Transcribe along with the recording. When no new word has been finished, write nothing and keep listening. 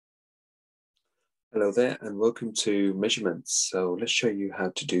Hello there and welcome to measurements. So let's show you how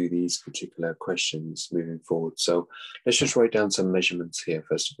to do these particular questions moving forward. So let's just write down some measurements here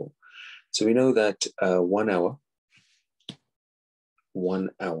first of all. So we know that 1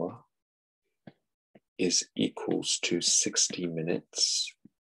 hour is equals to 60 minutes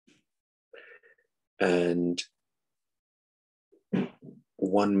and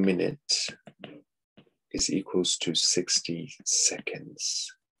 1 minute is equals to 60 seconds.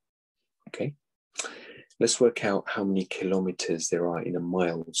 Okay. Let's work out how many kilometers there are in a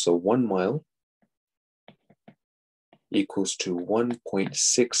mile. So 1 mile equals to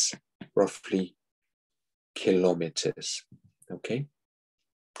 1.6 roughly kilometers. Okay.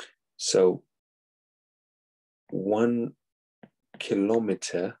 So 1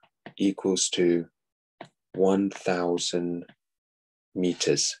 kilometer equals to 1,000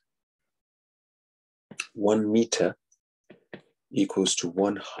 meters. 1 meter equals to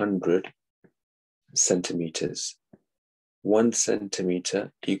 100 centimeters. 1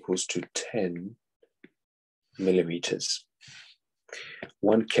 centimeter equals to 10 millimeters.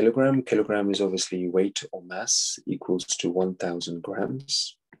 1 kilogram, kilogram is obviously weight or mass, equals to 1,000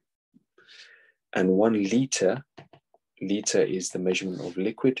 grams. And 1 liter, liter is the measurement of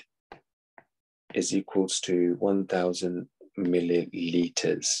liquid, is equals to 1,000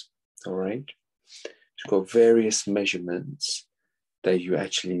 milliliters. All right. You've got various measurements that you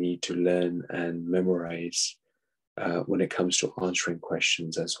actually need to learn and memorize when it comes to answering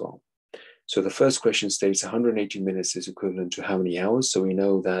questions as well. So the first question states 180 minutes is equivalent to how many hours? So we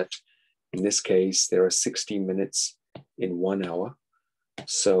know that in this case, there are 60 minutes in 1 hour.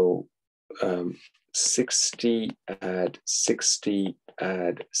 So 60 add 60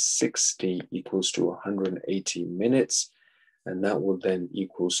 add 60 equals to 180 minutes. And that will then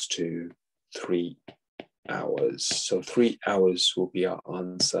equals to 3 hours. So 3 hours will be our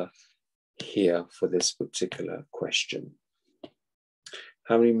answer here for this particular question.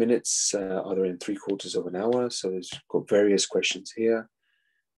 How many minutes are there in 3/4 of an hour? So there's got various questions here.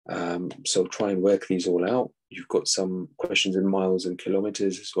 So try and work these all out. You've got some questions in miles and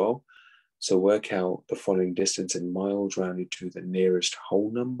kilometers as well. So work out the following distance in miles rounded to the nearest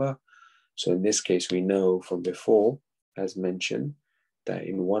whole number. So in this case, we know from before, as mentioned, that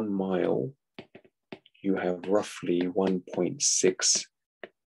in 1 mile, you have roughly 1.6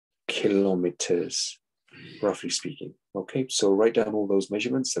 kilometers, roughly speaking. Okay, so write down all those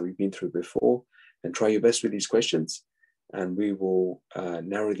measurements that we've been through before and try your best with these questions. And we will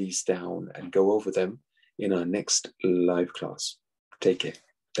narrow these down and go over them in our next live class. Take care.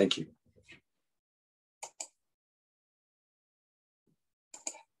 Thank you.